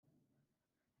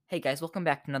Hey guys, welcome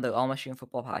back to another All Michigan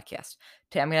Football Podcast.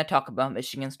 Today I'm going to talk about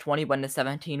Michigan's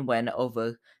 21-17 win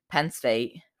over Penn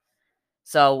State.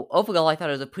 So overall, I thought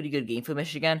it was a pretty good game for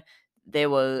Michigan. They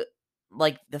were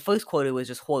the first quarter was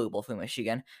just horrible for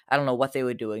Michigan. I don't know what they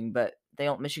were doing, but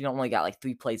Michigan only got like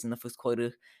 3 plays in the first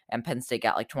quarter, and Penn State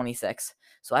got like 26.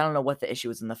 So I don't know what the issue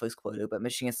was in the first quarter, but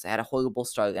Michigan had a horrible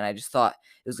start, and I just thought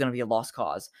it was going to be a lost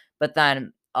cause. But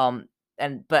then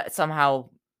but somehow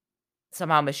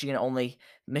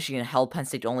Michigan held Penn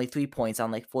State to only 3 points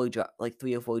on like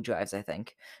 3 or 4 drives, I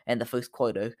think, in the first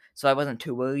quarter. So I wasn't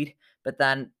too worried. But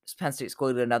then Penn State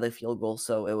scored another field goal,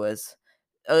 so it was.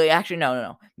 Actually,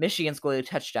 no. Michigan scored a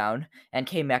touchdown, and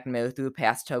K. McNamara threw a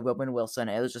pass to Roman Wilson.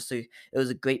 It was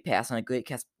a great pass and a great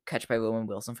catch by Roman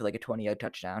Wilson for like a 20-yard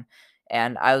touchdown.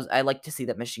 And I like to see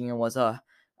that Michigan was I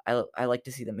like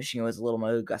to see that Michigan was a little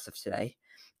more aggressive today.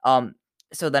 Um,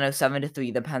 so then it was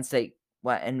 7-3. Then Penn State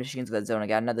went in Michigan's red zone and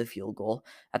got another field goal.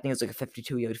 I think it was like a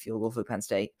 52-yard field goal for Penn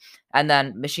State. And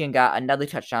then Michigan got another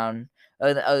touchdown.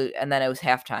 And then it was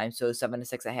halftime, so it was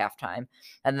 7-6 at halftime.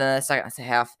 And then the second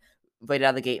half, right out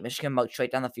of the gate, Michigan marched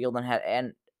straight down the field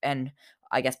and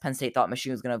I guess Penn State thought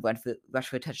Michigan was going to rush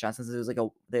for a touchdown since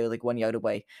they were like 1 yard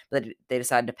away, but they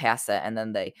decided to pass it, and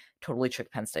then they totally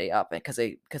tricked Penn State up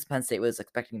because Penn State was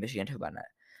expecting Michigan to run it.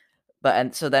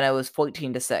 And so then it was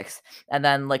 14-6, and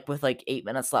then with 8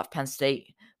 minutes left, Penn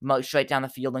State marched right down the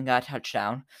field and got a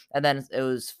touchdown, and then it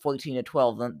was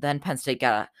 14-12. Then Penn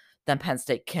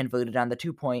State converted on the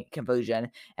 2-point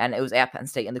conversion, and it was at Penn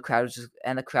State, and the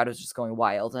crowd was just going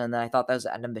wild. And then I thought that was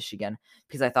the end of Michigan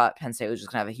because I thought Penn State was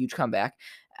just gonna have a huge comeback,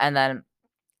 and then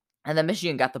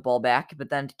Michigan got the ball back,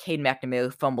 but then Cade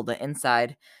McNamara fumbled it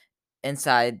inside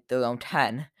their own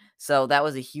 10. So that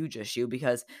was a huge issue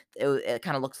because it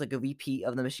kind of looks like a repeat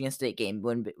of the Michigan State game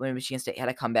when Michigan State had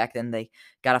a comeback, then they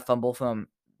got a fumble from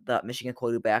the Michigan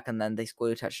quarterback, and then they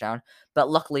scored a touchdown. But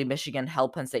luckily, Michigan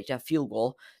held Penn State to a field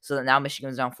goal, so that now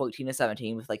Michigan's down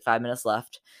 14-17 with like 5 minutes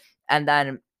left, and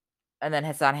then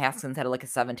Hassan Haskins had like a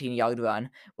 17-yard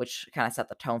run, which kind of set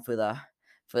the tone for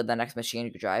the next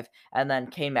Michigan drive. And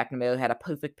then Kane McNamara had a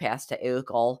perfect pass to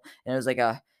Eric All, and it was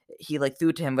he threw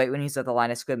it to him right when he's at the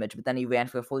line of scrimmage, but then he ran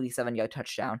for a 47-yard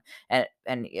touchdown, and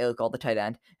Eric All, the tight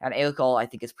end, and Eric All I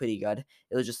think is pretty good.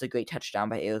 It was just a great touchdown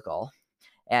by Eric All,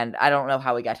 and I don't know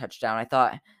how he got touchdown. I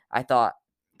thought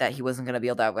that he wasn't going to be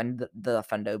able to outrun the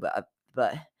defender,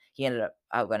 but he ended up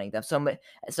outrunning them. Penn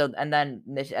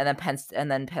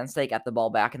State got the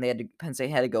ball back, and Penn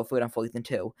State had to go for it on 4th and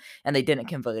 2, and they didn't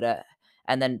convert it.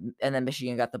 And then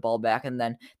Michigan got the ball back, and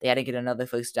then they had to get another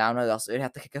first down, or else they'd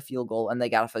have to kick a field goal, and they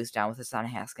got a first down with Hassan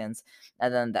Haskins,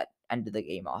 and then that ended the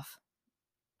game off.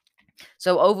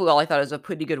 So overall, I thought it was a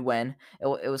pretty good win.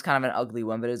 It was kind of an ugly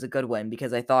one, but it was a good win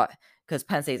because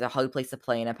Penn State's a hard place to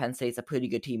play, and Penn State's a pretty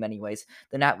good team anyways.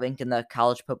 They're not ranked in the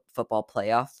college football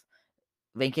playoff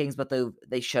rankings, but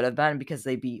they should have been because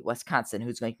they beat Wisconsin,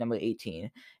 who's ranked number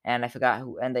 18, and I forgot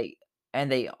who, they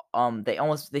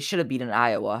should have beaten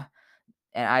Iowa,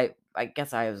 and I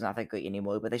guess Iowa's not that great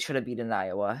anymore, but they should have beaten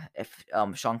Iowa if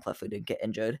Sean Clifford didn't get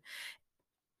injured.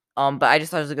 But I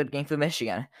just thought it was a good game for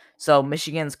Michigan. So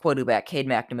Michigan's quarterback, Cade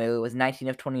McNamara, was 19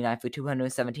 of 29 for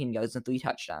 217 yards and 3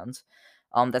 touchdowns.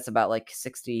 That's about like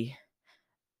 60,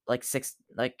 like six,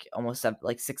 like almost 60,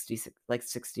 like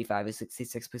 65 or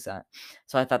 66%.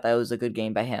 So I thought that was a good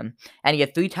game by him, and he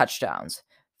had 3 touchdowns.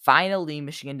 Finally,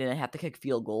 Michigan didn't have to kick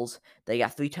field goals. They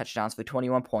got 3 touchdowns for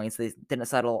 21 points. They didn't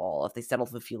settle all. If they settled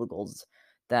for field goals,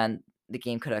 then the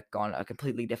game could have gone a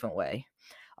completely different way.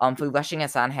 For rushing,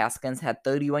 Hassan Haskins had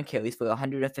 31 carries for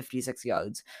 156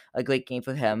 yards. A great game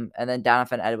for him. And then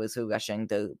Donovan Edwards, for rushing,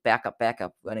 the backup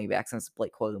running back since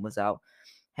Blake Corum was out,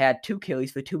 had 2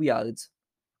 carries for 2 yards.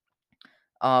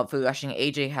 For rushing,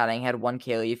 AJ Henning had 1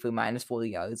 carry for -4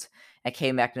 yards, and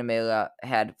K. McNamara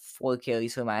had 4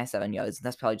 carries for -7 yards, and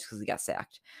that's probably just because he got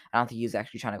sacked. I don't think he was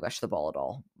actually trying to rush the ball at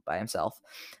all by himself.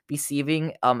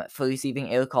 For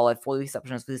receiving, Eric Hall had 4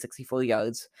 receptions for 64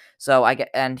 yards. So I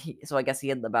guess he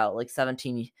had about like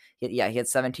 17. He had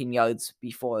 17 yards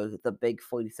before the big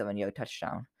 47-yard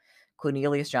touchdown.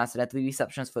 Cornelius Johnson had 3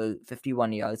 receptions for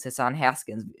 51 yards. Hassan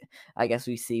Haskins, I guess,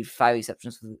 received 5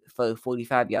 receptions for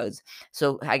 45 yards.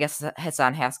 So I guess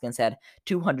Hassan Haskins had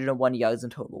 201 yards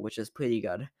in total, which is pretty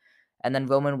good. And then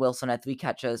Roman Wilson had 3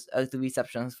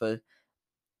 receptions for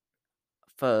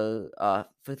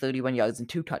 31 yards and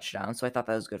 2 touchdowns. So I thought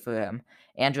that was good for him.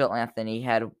 Andrew Anthony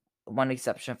had 1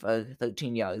 reception for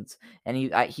 13 yards, and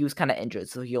he was kind of injured,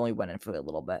 so he only went in for a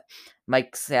little bit.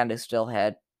 Mike Sanders still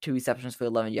had 2 receptions for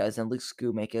 11 yards, and Luke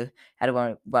Schoonmaker had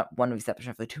one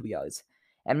reception for 2 yards.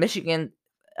 And Michigan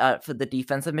for the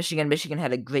defense of Michigan. Michigan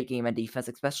had a great game on defense,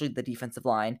 especially the defensive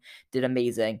line did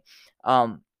amazing.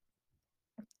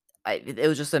 It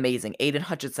was just amazing. Aiden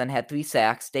Hutchinson had 3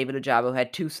 sacks. David Ojabo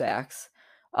had 2 sacks.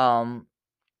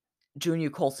 Junior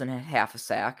Colson had half a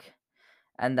sack,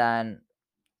 and then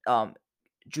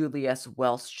Julius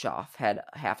Welschoff had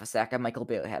half a sack, and Michael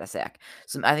Bailey had a sack.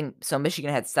 So I think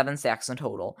Michigan had 7 sacks in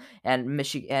total, and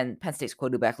Penn State's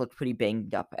quarterback looked pretty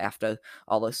banged up after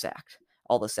all those sacks.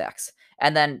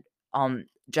 And then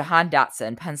Jahan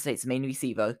Dotson, Penn State's main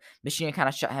receiver, Michigan kind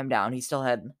of shut him down. He still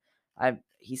had 9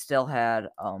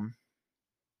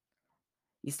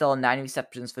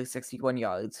 receptions for 61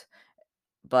 yards,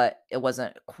 but it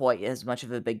wasn't quite as much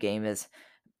of a big game as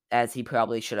he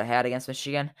probably should have had against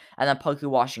Michigan. And then Parker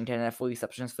Washington had 4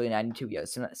 receptions for 92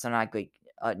 yards, so not a great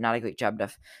job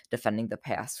defending the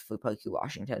pass for Parker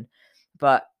Washington.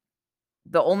 But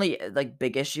the only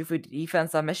big issue for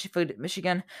defense on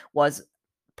Michigan was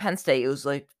Penn State. It was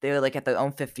like they were at their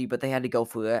own 50, but they had to go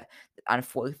for it on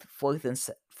fourth and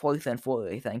 4,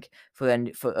 I think, for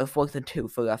 4th and 2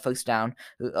 for a first down.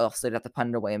 Also, they'd have to punt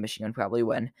it away, and Michigan probably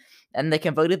win. And they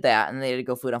converted that, and they had to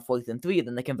go for it on 4th and 3.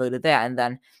 Then they converted that, and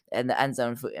then in the end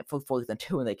zone for 4th and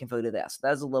 2, and they converted that. So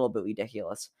that was a little bit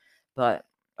ridiculous. But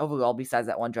overall, besides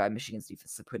that one drive, Michigan's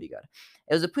defense is pretty good.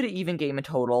 It was a pretty even game in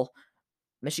total.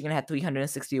 Michigan had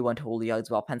 361 total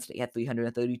yards, while Penn State had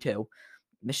 332.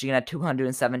 Michigan had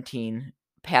 217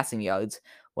 passing yards,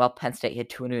 while Penn State had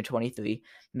 223.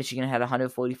 Michigan had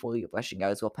 144 rushing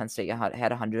yards, while Penn State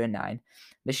had 109.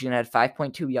 Michigan had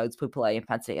 5.2 yards per play, and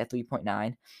Penn State had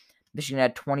 3.9. Michigan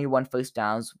had 21 first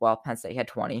downs, while Penn State had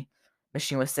 20.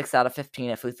 Michigan was 6 out of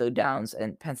 15 for third downs,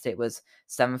 and Penn State was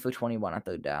 7 for 21 on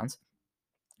third downs.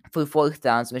 For fourth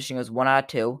downs, Michigan was 1 out of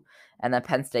 2, and then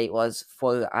Penn State was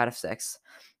 4 out of 6.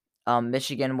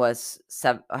 Michigan had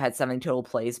 70 total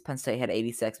plays. Penn State had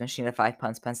 86. Michigan had 5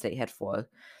 punts. Penn State had 4.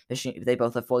 They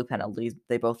both had 4 penalties.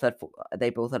 They both had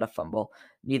a fumble.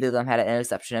 Neither of them had an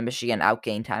interception. And Michigan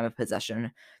outgained time of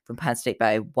possession from Penn State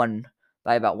by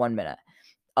about 1 minute.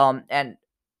 And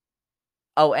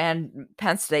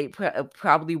Penn State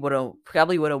probably would have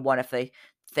won if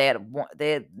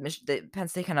Penn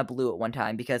State kind of blew it one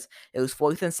time because it was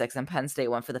 4th and 6, and Penn State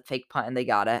went for the fake punt, and they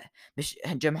got it.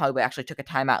 Jim Harbaugh actually took a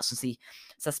timeout since he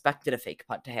suspected a fake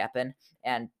punt to happen,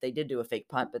 and they did do a fake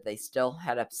punt, but they still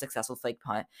had a successful fake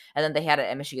punt. And then they had it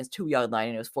at Michigan's 2-yard line,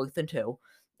 and it was 4th and 2.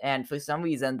 And for some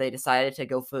reason, they decided to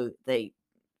kick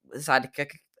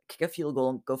a field goal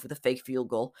and go for the fake field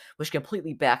goal, which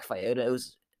completely backfired. It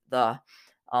was the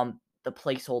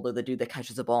placeholder, the dude that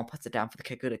catches the ball and puts it down for the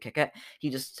kicker to kick it. He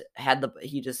just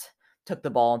took the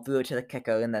ball and threw it to the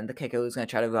kicker, and then the kicker was going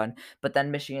to try to run. But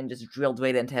then Michigan just drilled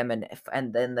right into him, and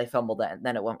then they fumbled it, and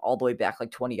then it went all the way back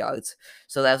 20 yards.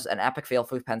 So that was an epic fail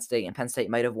for Penn State, and Penn State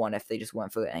might have won if they just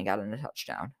went for it and got in a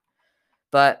touchdown.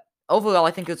 But overall,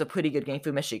 I think it was a pretty good game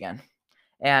for Michigan.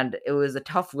 And it was a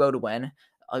tough road win,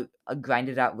 a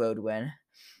grinded-out road win.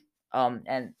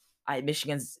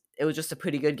 It was just a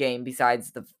pretty good game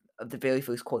besides the very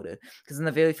first quarter. Because in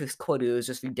the very first quarter, it was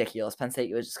just ridiculous. Penn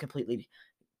State was just completely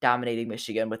dominating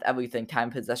Michigan with everything. Time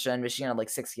possession. Michigan had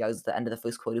 6 yards at the end of the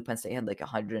first quarter. Penn State had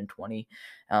 120.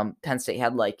 Penn State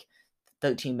had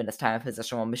 13 minutes time of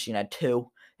possession while Michigan had 2.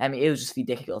 I mean, it was just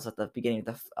ridiculous at the beginning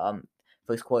of the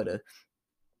first quarter.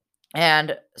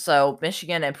 And so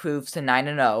Michigan improves to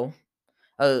 9-0,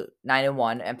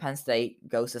 9-1, and Penn State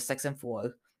goes to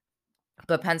 6-4.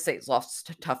 But Penn State's lost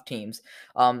to tough teams.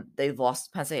 Penn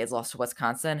State has lost to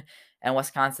Wisconsin, and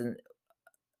Wisconsin.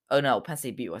 Oh no, Penn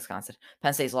State beat Wisconsin.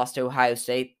 Penn State's lost to Ohio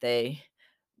State. They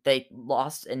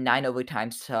lost in 9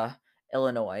 overtimes to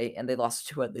Illinois, and they lost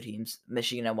to 2 other teams,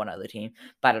 Michigan and 1 other team.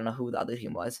 But I don't know who the other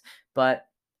team was. But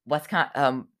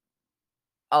Wisconsin.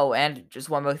 Oh, and just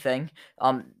one more thing.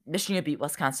 Michigan beat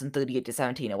Wisconsin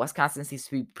 38-17, and Wisconsin seems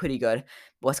to be pretty good.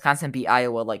 Wisconsin beat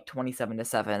Iowa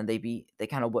 27-7. They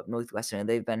kind of whipped Northwestern, and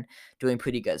they've been doing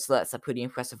pretty good. So that's a pretty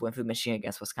impressive win for Michigan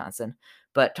against Wisconsin.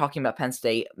 But talking about Penn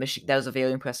State, that was a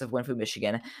very impressive win for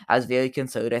Michigan. I was very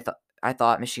concerned. I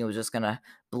thought Michigan was just gonna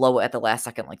blow it at the last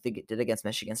second like they did against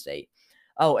Michigan State.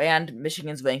 Oh, and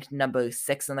Michigan's ranked number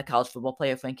 6 in the college football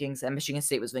playoff rankings, and Michigan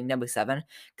State was ranked number 7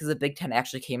 because the Big Ten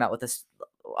actually came out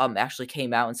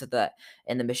and said that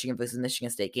in the Michigan versus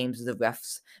Michigan State games, the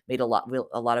refs made a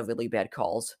lot of really bad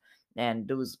calls, and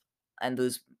there was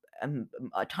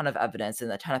a ton of evidence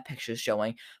and a ton of pictures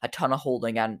showing a ton of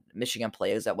holding on Michigan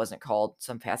players that wasn't called,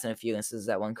 some pass interferences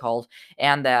that weren't called,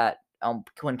 and that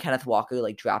when Kenneth Walker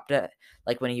dropped it,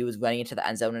 when he was running into the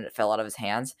end zone and it fell out of his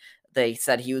hands, they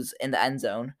said he was in the end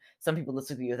zone. Some people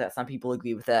disagree with that. Some people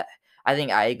agree with it. I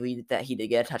think I agreed that he did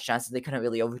get a touchdown, so they couldn't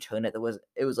really overturn it.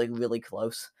 It was like really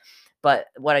close. But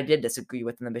what I did disagree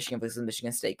with in the Michigan versus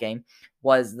Michigan State game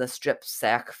was the strip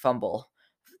sack fumble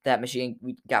that Michigan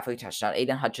we got for a touchdown.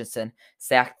 Aiden Hutchinson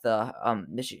sacked the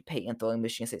Peyton throwing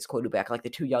Michigan State's quarterback like the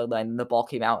 2 yard line, and the ball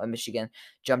came out, and Michigan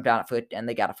jumped on it for it, and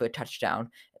they got it for a touchdown.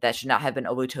 That should not have been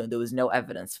overturned. There was no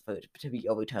evidence for it to be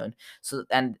overturned. So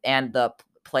and the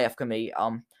playoff committee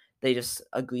they just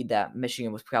agreed that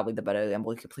Michigan was probably the better and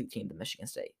more complete team than Michigan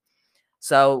State.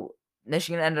 So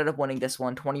Michigan ended up winning this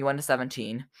one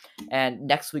 21-17, and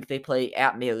next week they play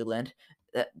at Maryland.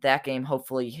 That game,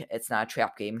 hopefully, it's not a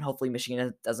trap game, and hopefully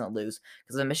Michigan doesn't lose,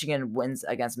 because if Michigan wins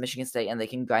against Michigan State and they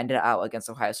can grind it out against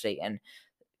Ohio State and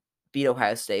beat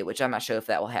Ohio State, which I'm not sure if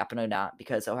that will happen or not,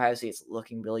 because Ohio State's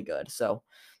looking really good. So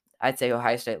I'd say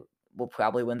Ohio State will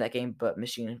probably win that game, but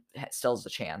Michigan still has a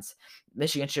chance.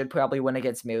 Michigan should probably win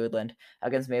against Maryland.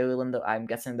 Against Maryland, I'm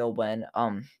guessing they'll win.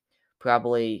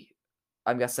 Probably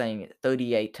I'm guessing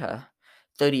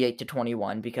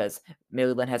 38-21 because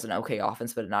Maryland has an okay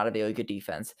offense, but not a very good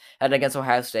defense. And against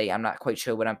Ohio State, I'm not quite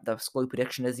sure what the score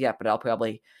prediction is yet, but I'll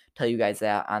probably tell you guys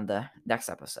that on the next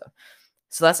episode.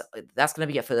 So that's going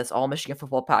to be it for this All Michigan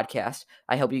Football Podcast.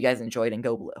 I hope you guys enjoyed, and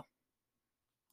go Blue.